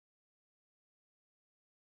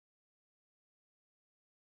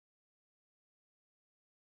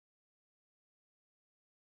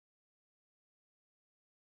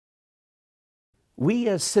We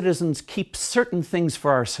as citizens keep certain things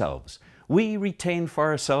for ourselves. We retain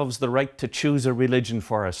for ourselves the right to choose a religion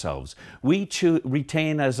for ourselves. We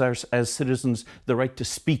retain as citizens the right to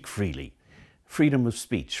speak freely. Freedom of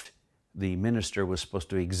speech. The minister was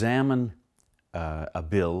supposed to examine a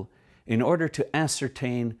bill in order to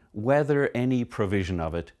ascertain whether any provision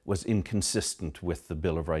of it was inconsistent with the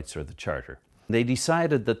Bill of Rights or the Charter. They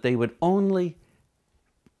decided that they would only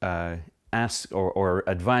ask or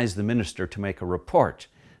advise the minister to make a report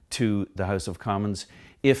to the House of Commons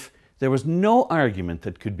if there was no argument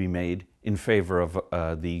that could be made in favor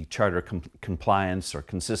of the Charter compliance or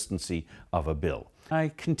consistency of a bill.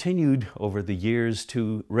 I continued over the years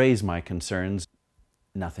to raise my concerns.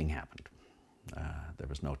 Nothing happened. There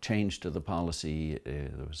was no change to the policy.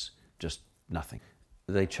 There was just nothing.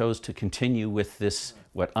 They chose to continue with this,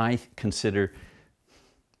 what I consider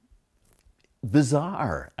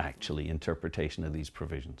bizarre, actually, interpretation of these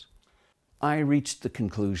provisions. I reached the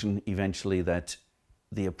conclusion eventually that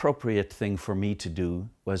the appropriate thing for me to do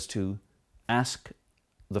was to ask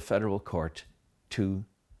the federal court to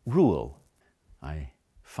rule. I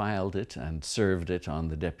filed it and served it on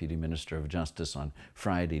the Deputy Minister of Justice on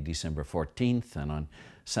Friday, December 14th, and on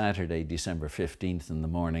Saturday, December 15th in the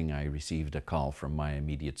morning, I received a call from my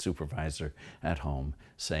immediate supervisor at home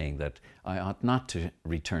saying that I ought not to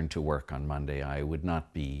return to work on Monday. I would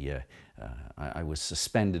not be, I was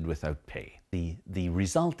suspended without pay. The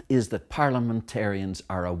result is that parliamentarians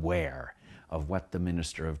are aware of what the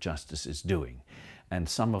Minister of Justice is doing, and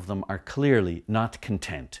some of them are clearly not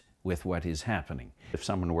content with what is happening. If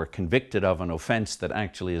someone were convicted of an offence that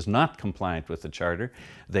actually is not compliant with the Charter,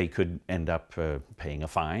 they could end up paying a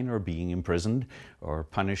fine or being imprisoned or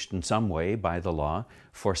punished in some way by the law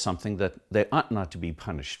for something that they ought not to be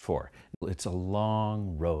punished for. It's a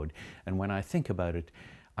long road, and when I think about it,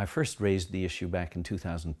 I first raised the issue back in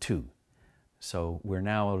 2002. So we're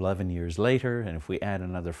now 11 years later, and if we add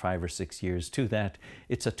another 5 or 6 years to that,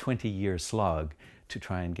 it's a 20-year slog to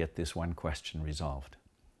try and get this one question resolved.